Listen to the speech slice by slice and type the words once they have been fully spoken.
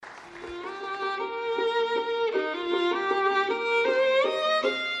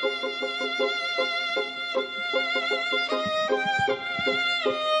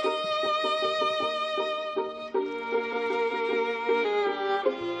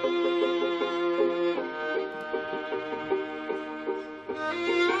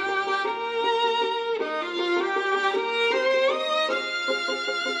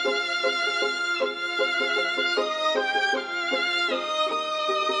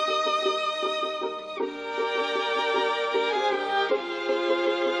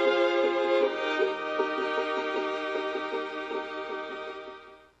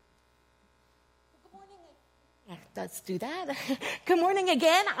Let's do that. Good morning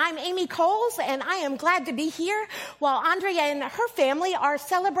again. I'm Amy Coles, and I am glad to be here while Andrea and her family are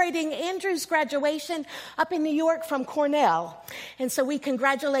celebrating Andrew's graduation up in New York from Cornell. And so we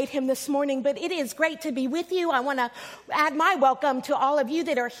congratulate him this morning, but it is great to be with you. I want to add my welcome to all of you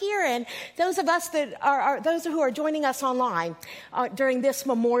that are here and those of us that are those who are joining us online during this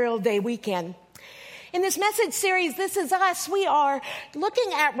Memorial Day weekend. In this message series, This Is Us, we are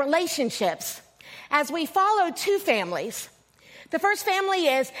looking at relationships as we follow two families. The first family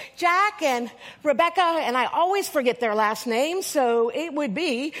is Jack and Rebecca, and I always forget their last name, so it would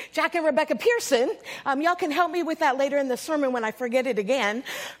be Jack and Rebecca Pearson. Y'all can help me with that later in the sermon when I forget it again.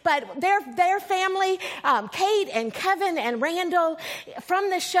 But their family, Kate and Kevin and Randall, from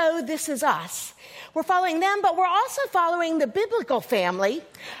the show This Is Us. We're following them, but we're also following the biblical family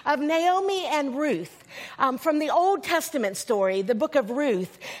of Naomi and Ruth from the Old Testament story, the book of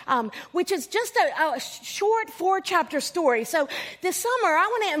Ruth, which is just a short 4-chapter story. So this summer, I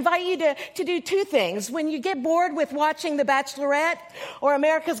want to invite you to do two things. When you get bored with watching The Bachelorette or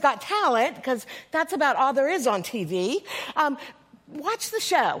America's Got Talent, because that's about all there is on TV, watch the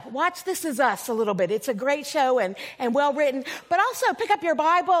show. Watch This Is Us a little bit. It's a great show and well written. But also pick up your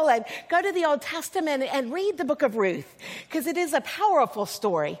Bible and go to the Old Testament and read the book of Ruth, because it is a powerful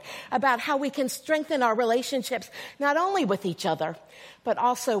story about how we can strengthen our relationships, not only with each other, but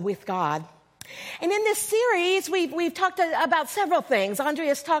also with God. And in this series, we've talked about several things.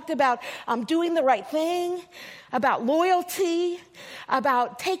 Andrea's talked about doing the right thing, about loyalty,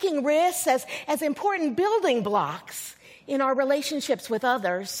 about taking risks as important building blocks in our relationships with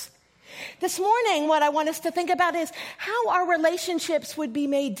others. This morning, what I want us to think about is how our relationships would be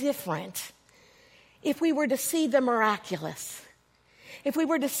made different if we were to see the miraculous. If we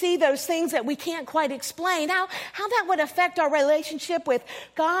were to see those things that we can't quite explain, how that would affect our relationship with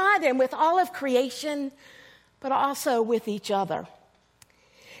God and with all of creation, but also with each other.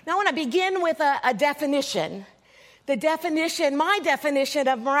 Now, I want to begin with a definition. My definition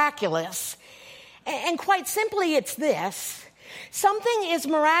of miraculous. And quite simply, it's this. Something is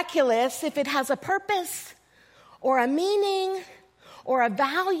miraculous if it has a purpose or a meaning or a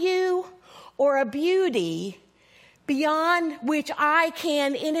value or a beauty beyond which I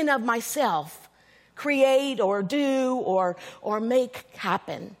can, in and of myself, create or do or make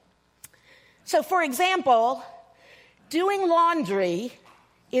happen. So, for example, doing laundry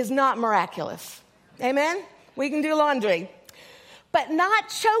is not miraculous. Amen? We can do laundry. But not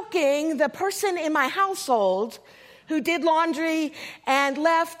choking the person in my household who did laundry and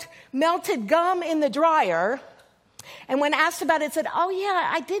left melted gum in the dryer, and when asked about it, said, "Oh yeah,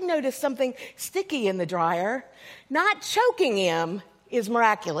 I did notice something sticky in the dryer." Not choking him is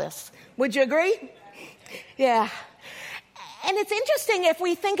miraculous. Would you agree? Yeah. And it's interesting if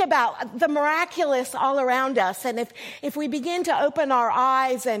we think about the miraculous all around us, and if we begin to open our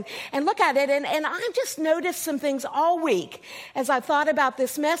eyes and look at it, and I've just noticed some things all week as I've thought about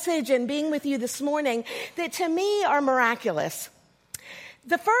this message and being with you this morning that to me are miraculous.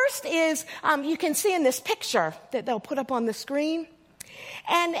 The first is, you can see in this picture that they'll put up on the screen,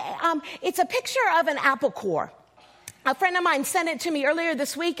 and it's a picture of an apple core. A friend of mine sent it to me earlier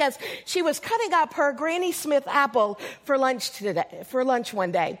this week as she was cutting up her Granny Smith apple for lunch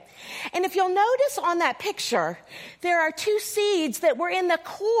one day. And if you'll notice on that picture, there are 2 seeds that were in the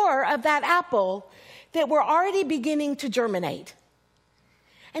core of that apple that were already beginning to germinate.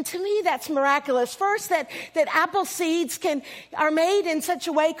 And to me, that's miraculous. First, that apple seeds are made in such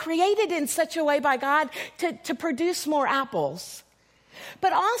a way, created in such a way by God to produce more apples.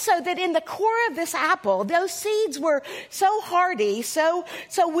 But also that in the core of this apple, those seeds were so hardy, so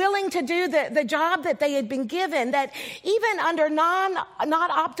willing to do the job that they had been given, that even under not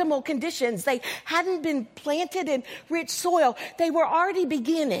optimal conditions, they hadn't been planted in rich soil. They were already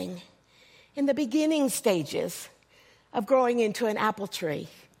beginning in the beginning stages of growing into an apple tree.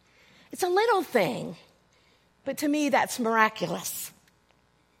 It's a little thing, but to me, that's miraculous.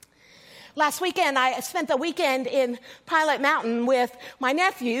 Last weekend, I spent the weekend in Pilot Mountain with my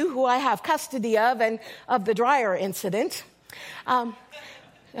nephew, who I have custody of, and of the dryer incident.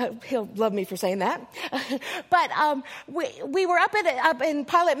 He'll love me for saying that. But we were up in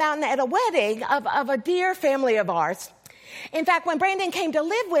Pilot Mountain at a wedding of a dear family of ours. In fact, when Brandon came to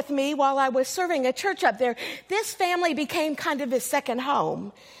live with me while I was serving a church up there, this family became kind of his second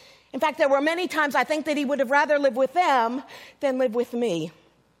home. In fact, there were many times I think that he would have rather lived with them than live with me.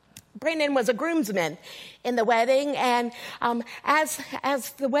 Brandon was a groomsman in the wedding, and as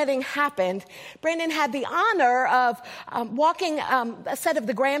the wedding happened, Brandon had the honor of walking a set of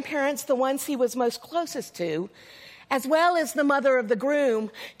the grandparents, the ones he was most closest to, as well as the mother of the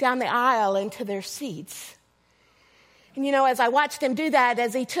groom, down the aisle into their seats. And as I watched him do that,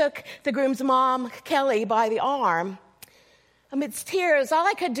 as he took the groom's mom, Kelly, by the arm, amidst tears, all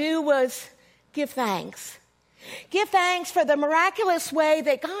I could do was give thanks. Give thanks for the miraculous way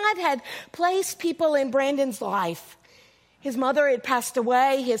that God had placed people in Brandon's life. His mother had passed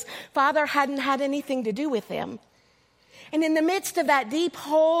away. His father hadn't had anything to do with him. And in the midst of that deep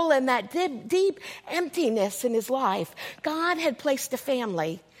hole and that deep emptiness in his life, God had placed a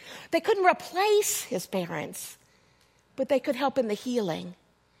family. They couldn't replace his parents, but they could help in the healing.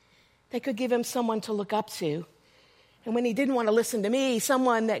 They could give him someone to look up to. And when he didn't want to listen to me,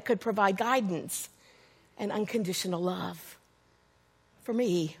 someone that could provide guidance and unconditional love. For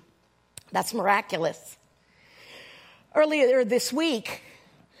me, that's miraculous. Earlier this week,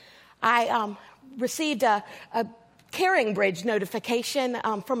 I received a Caring Bridge notification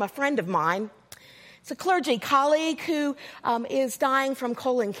from a friend of mine. It's a clergy colleague who is dying from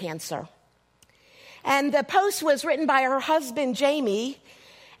colon cancer. And the post was written by her husband, Jamie,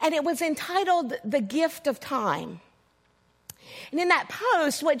 and it was entitled The Gift of Time. And in that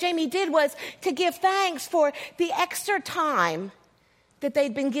post, what Jamie did was to give thanks for the extra time that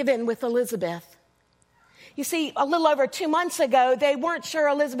they'd been given with Elizabeth. You see, a little over 2 months ago, they weren't sure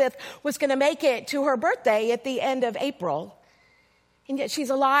Elizabeth was going to make it to her birthday at the end of April. And yet she's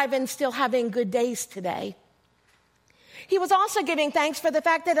alive and still having good days today. He was also giving thanks for the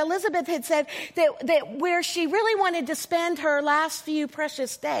fact that Elizabeth had said that where she really wanted to spend her last few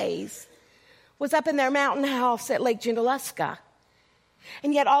precious days was up in their mountain house at Lake Junaluska.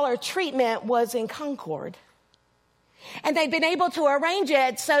 And yet all her treatment was in Concord. And they'd been able to arrange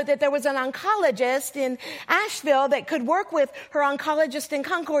it so that there was an oncologist in Asheville that could work with her oncologist in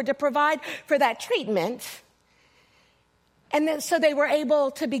Concord to provide for that treatment. And then, so they were able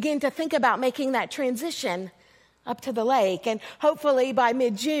to begin to think about making that transition up to the lake. And hopefully by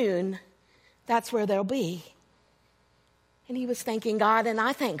mid-June, that's where they'll be. And he was thanking God, and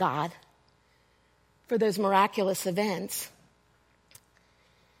I thank God for those miraculous events.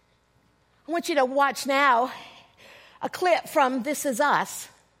 I want you to watch now a clip from This Is Us.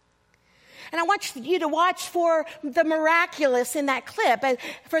 And I want you to watch for the miraculous in that clip. And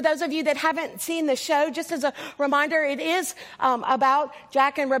for those of you that haven't seen the show, just as a reminder, it is about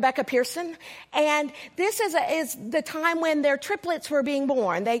Jack and Rebecca Pearson. And this is the time when their triplets were being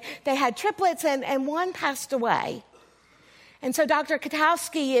born. They had triplets and one passed away. And so Dr.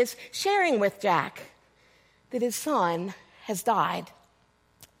 Katowski is sharing with Jack that his son has died.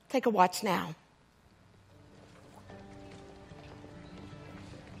 Take a watch now.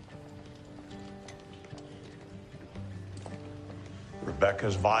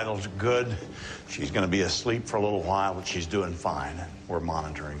 Rebecca's vitals are good. She's going to be asleep for a little while, but she's doing fine. We're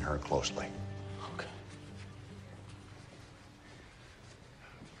monitoring her closely. Okay.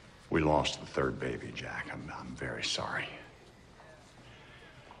 We lost the third baby, Jack. I'm very sorry.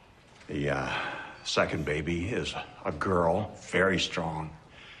 The second baby is a girl, very strong.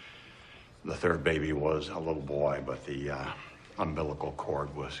 The third baby was a little boy, but the umbilical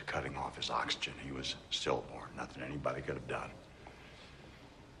cord was cutting off his oxygen. He was stillborn. Nothing anybody could have done.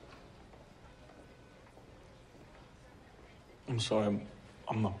 I'm sorry,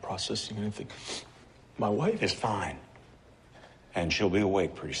 I'm not processing anything. My wife is fine. And she'll be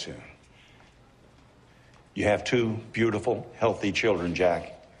awake pretty soon. You have two beautiful, healthy children,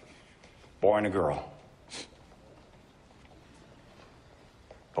 Jack. Boy and a girl.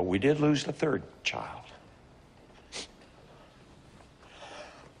 But we did lose the third child.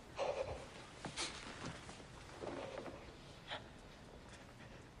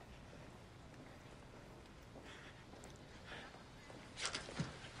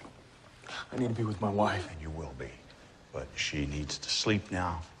 I need to be with my wife. And you will be. But she needs to sleep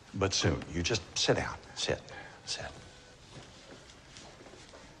now. But soon. You just sit down. Sit.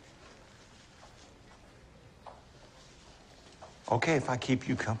 Okay if I keep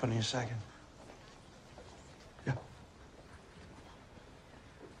you company a second? Yeah.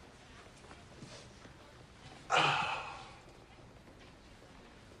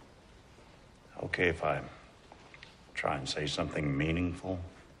 Okay if I try and say something meaningful?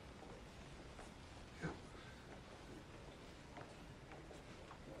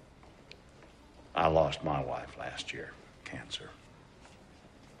 I lost my wife last year, cancer.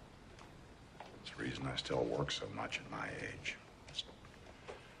 It's the reason I still work so much at my age. Just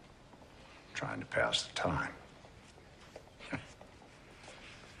trying to pass the time.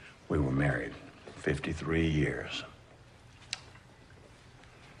 We were married 53 years.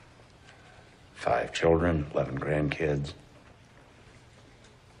 5 children, 11 grandkids.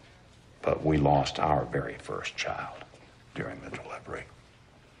 But we lost our very first child during the delivery.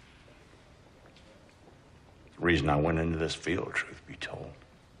 The reason I went into this field, truth be told.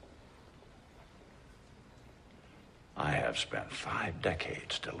 I have spent 5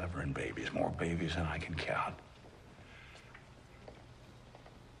 decades delivering babies, more babies than I can count.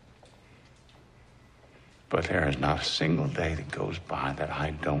 But there is not a single day that goes by that I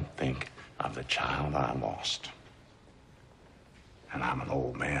don't think of the child I lost. And I'm an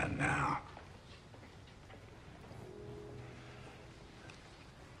old man now.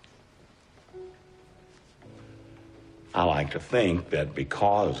 I like to think that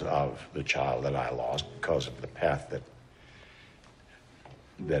because of the child that I lost, because of the path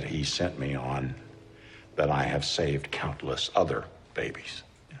that he sent me on, that I have saved countless other babies.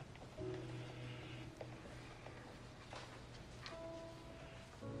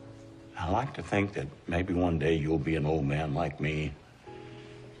 I like to think that maybe one day you'll be an old man like me,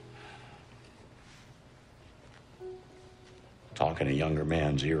 talking a younger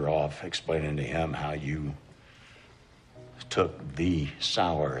man's ear off, explaining to him how you took the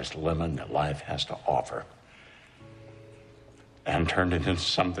sourest lemon that life has to offer and turned it into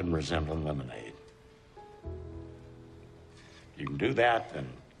something resembling lemonade. You can do that, and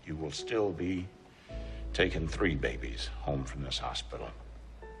you will still be taking 3 babies home from this hospital.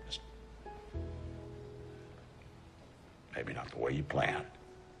 Maybe not the way you planned.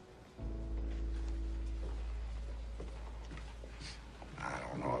 I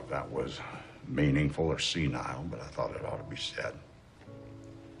don't know if that was meaningful or senile, but I thought it ought to be said.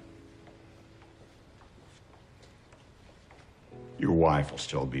 Your wife will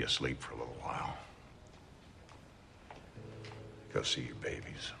still be asleep for a little while. Go see your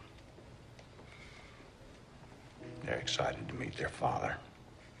babies. They're excited to meet their father.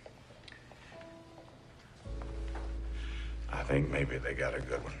 I think maybe they got a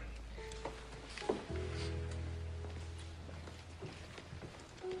good one.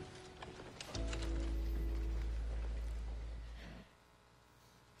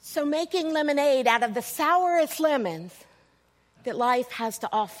 So making lemonade out of the sourest lemons that life has to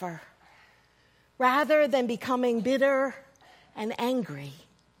offer, rather than becoming bitter and angry,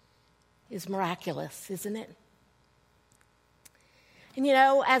 is miraculous, isn't it? And you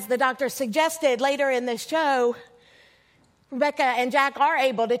know, as the doctor suggested later in this show, Rebecca and Jack are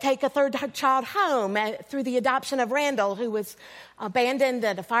able to take a 3rd child home through the adoption of Randall, who was abandoned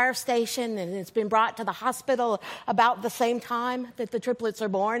at a fire station and has been brought to the hospital about the same time that the triplets are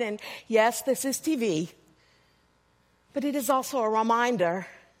born. And yes, this is TV, but it is also a reminder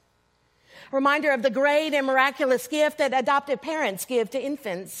of the great and miraculous gift that adoptive parents give to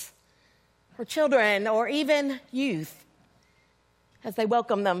infants or children or even youth as they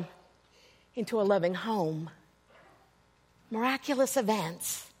welcome them into a loving home. Miraculous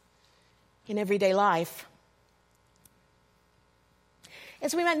events in everyday life.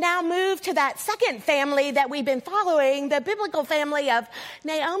 As we now move to that second family that we've been following, the biblical family of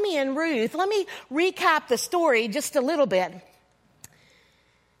Naomi and Ruth, let me recap the story just a little bit.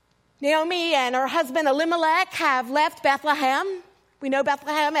 Naomi and her husband Elimelech have left Bethlehem. We know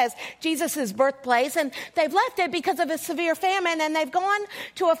Bethlehem as Jesus' birthplace, and they've left it because of a severe famine, and they've gone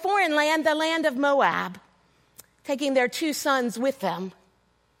to a foreign land, the land of Moab, taking their 2 sons with them.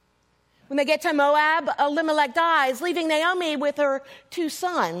 When they get to Moab, Elimelech dies, leaving Naomi with her 2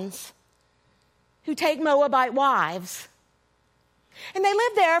 sons, who take Moabite wives. And they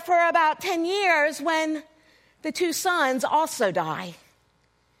live there for about 10 years when the 2 sons also die,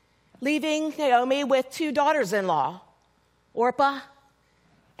 leaving Naomi with 2 daughters-in-law, Orpah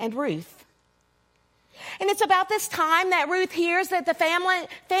and Ruth. And it's about this time that Ruth hears that the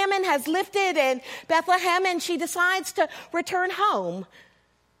famine has lifted in Bethlehem, and she decides to return home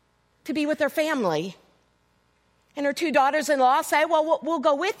to be with her family. And her 2 daughters-in-law say, well, we'll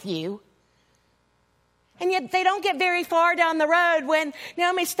go with you. And yet they don't get very far down the road when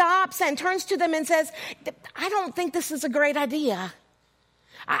Naomi stops and turns to them and says, I don't think this is a great idea.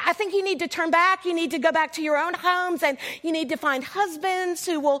 I think you need to turn back. You need to go back to your own homes, and you need to find husbands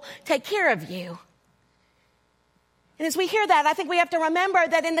who will take care of you. And as we hear that, I think we have to remember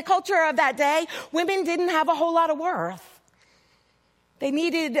that in the culture of that day, women didn't have a whole lot of worth. They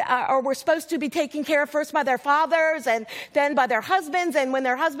needed or were supposed to be taken care of first by their fathers and then by their husbands, and when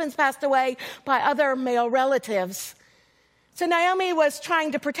their husbands passed away, by other male relatives. So Naomi was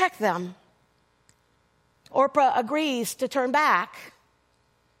trying to protect them. Orpah agrees to turn back.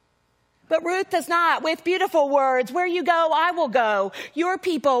 But Ruth does not, with beautiful words. Where you go, I will go. Your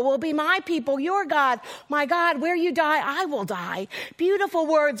people will be my people. Your God, my God. Where you die, I will die. Beautiful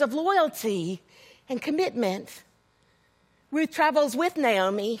words of loyalty and commitment. Ruth travels with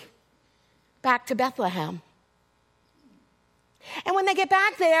Naomi back to Bethlehem. And when they get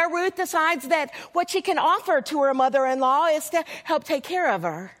back there, Ruth decides that what she can offer to her mother-in-law is to help take care of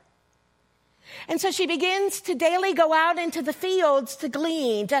her. And so she begins to daily go out into the fields to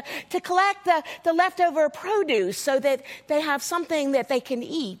glean, to collect the leftover produce so that they have something that they can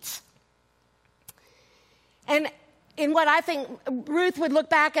eat. And in what I think Ruth would look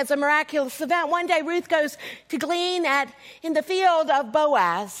back as a miraculous event, one day Ruth goes to glean in the field of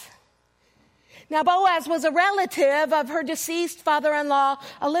Boaz. Now, Boaz was a relative of her deceased father-in-law,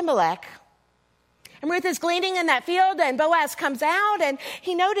 Elimelech. And Ruth is gleaning in that field, and Boaz comes out, and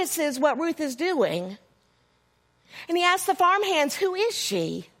he notices what Ruth is doing. And he asks the farmhands, who is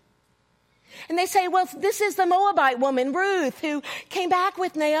she? And they say, well, this is the Moabite woman, Ruth, who came back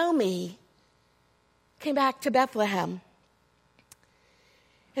with Naomi, came back to Bethlehem.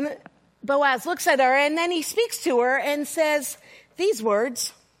 And Boaz looks at her, and then he speaks to her and says these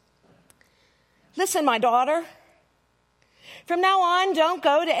words, listen, my daughter, from now on, don't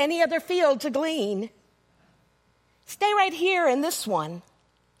go to any other field to glean. Stay right here in this one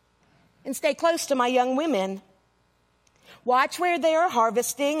and stay close to my young women. Watch where they are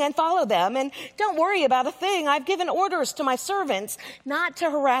harvesting and follow them, and don't worry about a thing. I've given orders to my servants not to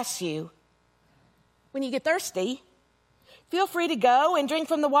harass you. When you get thirsty, feel free to go and drink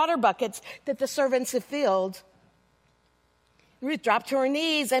from the water buckets that the servants have filled. Ruth dropped to her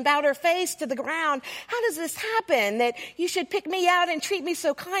knees and bowed her face to the ground. How does this happen, that you should pick me out and treat me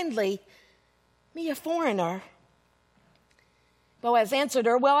so kindly? Me, a foreigner. Boaz answered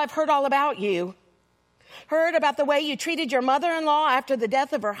her, well, I've heard all about you. Heard about the way you treated your mother-in-law after the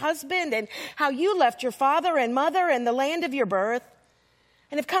death of her husband and how you left your father and mother and the land of your birth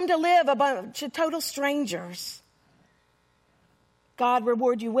and have come to live a bunch of total strangers. God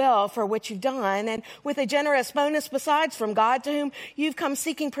reward you well for what you've done, and with a generous bonus besides from God, to whom you've come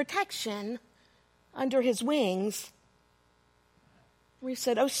seeking protection under his wings. We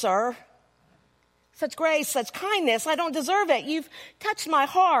said, oh, sir, such grace, such kindness, I don't deserve it. You've touched my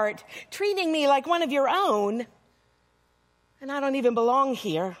heart, treating me like one of your own, and I don't even belong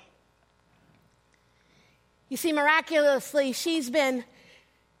here. You see, miraculously, she's been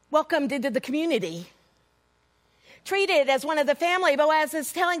welcomed into the community, treated as one of the family. Boaz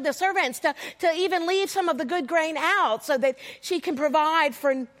is telling the servants to even leave some of the good grain out so that she can provide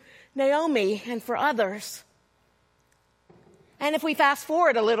for Naomi and for others. And if we fast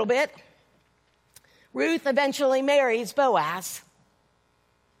forward a little bit, Ruth eventually marries Boaz.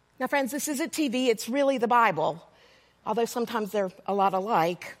 Now, friends, this isn't TV, it's really the Bible, although sometimes they're a lot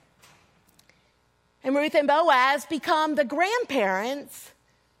alike. And Ruth and Boaz become the grandparents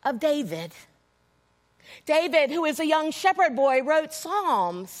of David. David, who is a young shepherd boy, wrote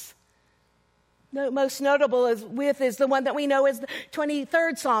Psalms. The most notable is the one that we know as the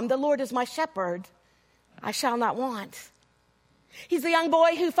 23rd Psalm, the Lord is my shepherd, I shall not want. He's the young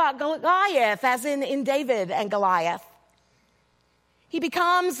boy who fought Goliath, as in David and Goliath. He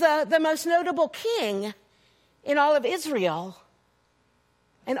becomes the most notable king in all of Israel.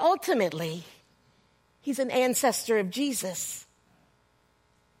 And ultimately, he's an ancestor of Jesus.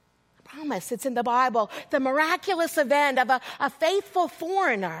 Promise, it's in the Bible, the miraculous event of a faithful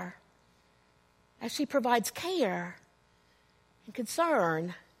foreigner as she provides care and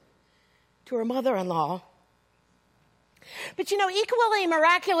concern to her mother-in-law. But equally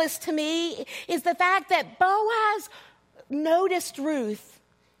miraculous to me is the fact that Boaz noticed Ruth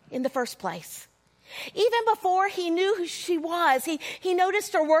in the first place. Even before he knew who she was, he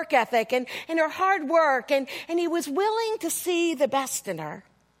noticed her work ethic and her hard work, and he was willing to see the best in her.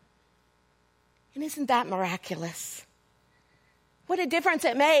 And isn't that miraculous? What a difference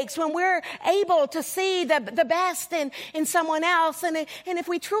it makes when we're able to see the best in someone else. And if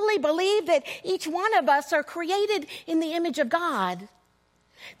we truly believe that each one of us are created in the image of God,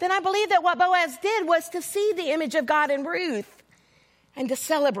 then I believe that what Boaz did was to see the image of God in Ruth and to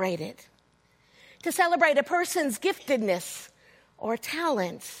celebrate it. To celebrate a person's giftedness or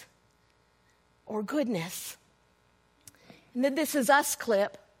talent or goodness. And then This Is Us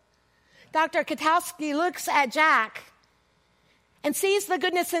clip. Dr. Katowski looks at Jack and sees the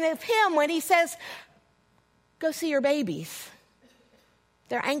goodness in him when he says, go see your babies.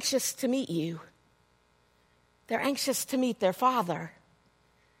 They're anxious to meet you. They're anxious to meet their father.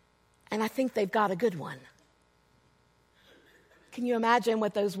 And I think they've got a good one. Can you imagine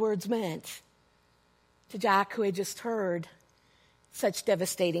what those words meant to Jack, who had just heard such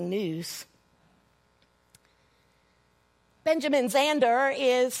devastating news? Benjamin Zander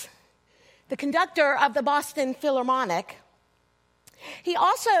is the conductor of the Boston Philharmonic. He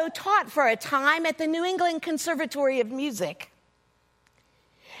also taught for a time at the New England Conservatory of Music.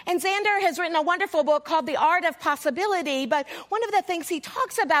 And Xander has written a wonderful book called The Art of Possibility, but one of the things he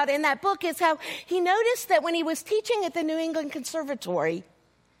talks about in that book is how he noticed that when he was teaching at the New England Conservatory,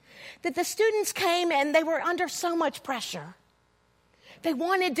 that the students came and they were under so much pressure. They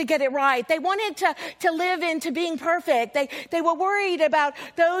wanted to get it right. They wanted to live into being perfect. They were worried about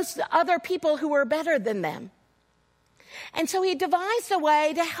those other people who were better than them. And so he devised a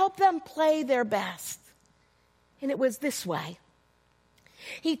way to help them play their best. And it was this way.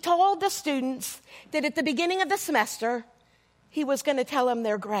 He told the students that at the beginning of the semester, he was going to tell them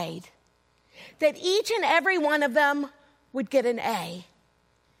their grade. That each and every one of them would get an A.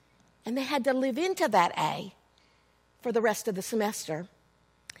 And they had to live into that A for the rest of the semester.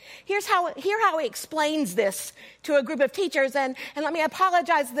 Hear how he explains this to a group of teachers. And let me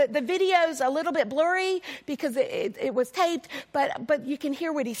apologize, the video's a little bit blurry because it was taped, but you can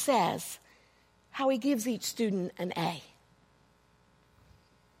hear what he says, how he gives each student an A.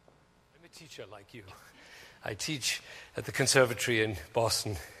 I'm a teacher like you. I teach at the conservatory in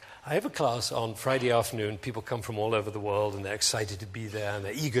Boston. I have a class on Friday afternoon. People come from all over the world, and they're excited to be there, and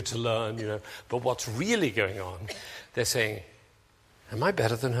they're eager to learn, But what's really going on, they're saying, am I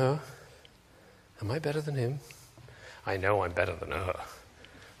better than her? Am I better than him? I know I'm better than her.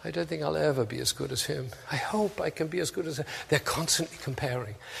 I don't think I'll ever be as good as him. I hope I can be as good as her. They're constantly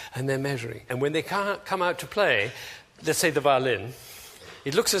comparing, and they're measuring. And when they come out to play, let's say the violin,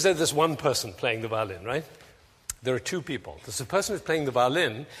 it looks as though there's one person playing the violin, right? There are two people. There's the person who's playing the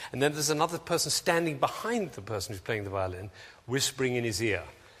violin, and then there's another person standing behind the person who's playing the violin, whispering in his ear,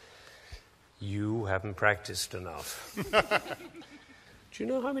 you haven't practiced enough. Do you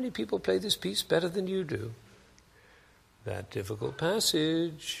know how many people play this piece better than you do? That difficult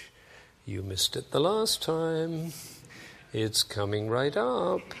passage, you missed it the last time. It's coming right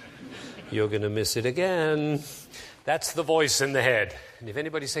up. You're going to miss it again. That's the voice in the head. And if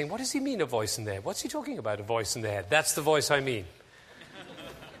anybody's saying, what does he mean, a voice in the head? What's he talking about, a voice in the head? That's the voice I mean.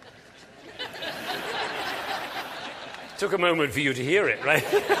 Took a moment for you to hear it, right?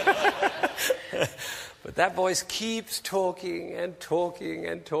 But that voice keeps talking and talking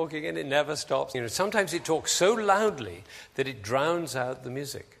and talking, and it never stops. Sometimes it talks so loudly that it drowns out the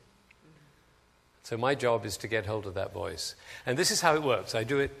music. So my job is to get hold of that voice. And this is how it works. I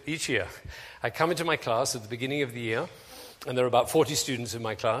do it each year. I come into my class at the beginning of the year, and there are about 40 students in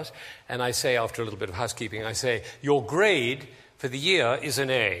my class, and I say, after a little bit of housekeeping, I say, your grade for the year is an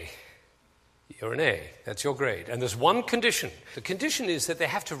A. You're an A. That's your grade. And there's one condition. The condition is that they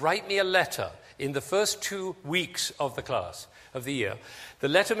have to write me a letter in the first 2 weeks of the class, of the year. The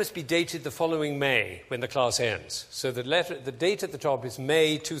letter must be dated the following May, when the class ends. So the date at the top is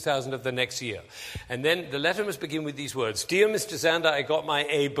May 2000 of the next year. And then the letter must begin with these words, Dear Mr. Zander, I got my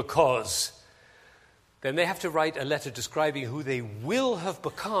A because... Then they have to write a letter describing who they will have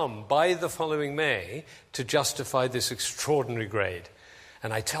become by the following May to justify this extraordinary grade.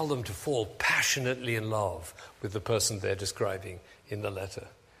 And I tell them to fall passionately in love with the person they're describing in the letter.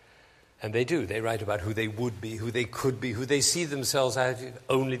 And they do. They write about who they would be, who they could be, who they see themselves as if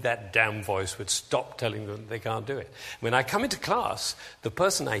only that damn voice would stop telling them they can't do it. When I come into class, the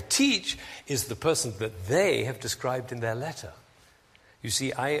person I teach is the person that they have described in their letter. You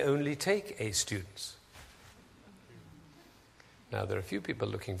see, I only take A students. Now, there are a few people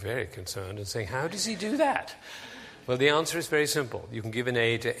looking very concerned and saying, how does he do that? Well, the answer is very simple. You can give an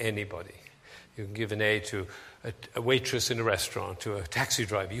A to anybody. You can give an A to a waitress in a restaurant, to a taxi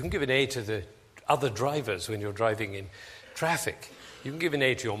driver. You can give an A to the other drivers when you're driving in traffic. You can give an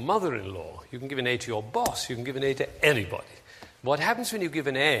A to your mother-in-law. You can give an A to your boss. You can give an A to anybody. What happens when you give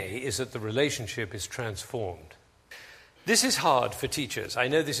an A is that the relationship is transformed. This is hard for teachers. I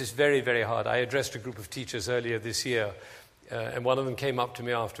know this is very, very hard. I addressed a group of teachers earlier this year, and one of them came up to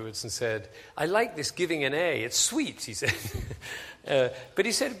me afterwards and said, I like this giving an A. It's sweet, he said. But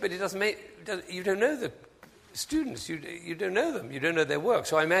he said, but it doesn't make... You don't know the students. You don't know them. You don't know their work.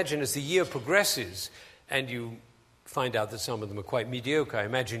 So I imagine as the year progresses and you find out that some of them are quite mediocre, I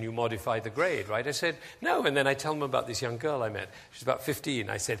imagine you modify the grade, right? I said, no. And then I tell them about this young girl I met. She's about 15.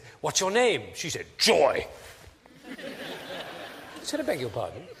 I said, what's your name? She said, Joy. I said, I beg your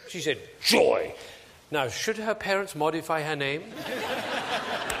pardon? She said, Joy. Now, should her parents modify her name?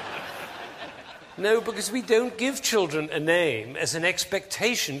 No, because we don't give children a name as an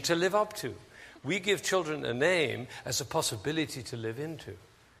expectation to live up to. We give children a name as a possibility to live into.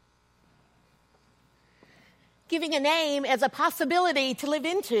 Giving a name as a possibility to live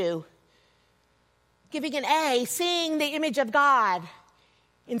into. Giving an A, seeing the image of God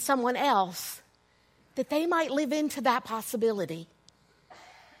in someone else, that they might live into that possibility.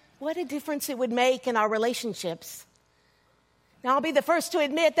 What a difference it would make in our relationships. Now, I'll be the first to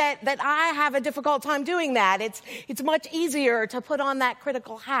admit that I have a difficult time doing that. It's much easier to put on that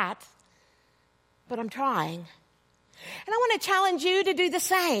critical hat, but I'm trying. And I want to challenge you to do the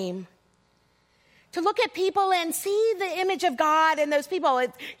same. To look at people and see the image of God in those people.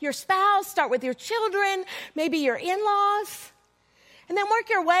 Your spouse, start with your children, maybe your in-laws, and then work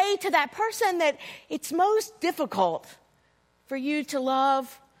your way to that person that it's most difficult for you to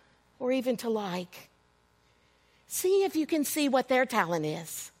love or even to like. See if you can see what their talent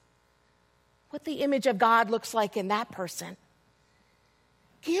is, what the image of God looks like in that person.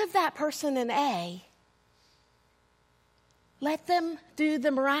 Give that person an A. Let them do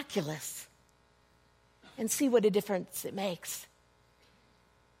the miraculous and see what a difference it makes.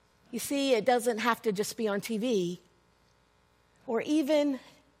 You see, it doesn't have to just be on TV or even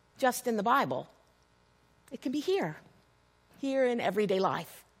just in the Bible. It can be here in everyday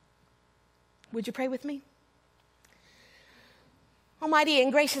life. Would you pray with me? Almighty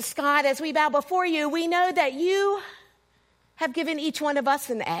and gracious God, as we bow before you, we know that you have given each one of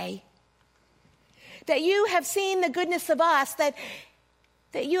us an A. That you have seen the goodness of us, that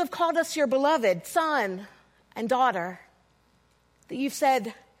you have called us your beloved son and daughter, that you've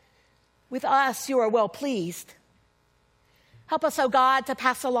said, with us you are well pleased. Help us, oh God, to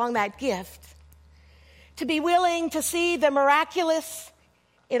pass along that gift, to be willing to see the miraculous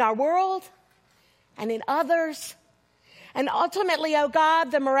in our world and in others, and ultimately, oh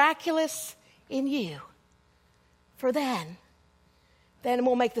God, the miraculous in you. For then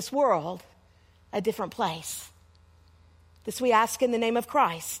we'll make this world a different place. This we ask in the name of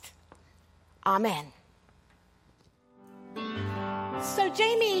Christ. Amen. So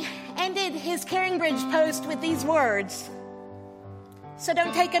Jamie ended his CaringBridge post with these words. So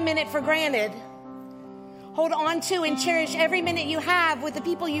don't take a minute for granted. Hold on to and cherish every minute you have with the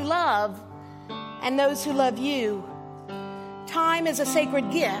people you love and those who love you. Time is a sacred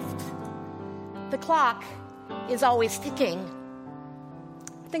gift. The clock is always ticking.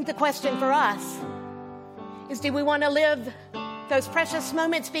 I think the question for us is, do we want to live those precious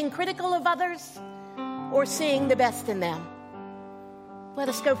moments being critical of others or seeing the best in them? Let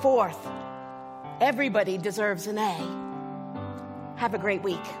us go forth. Everybody deserves an A. Have a great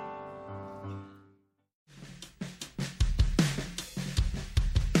week.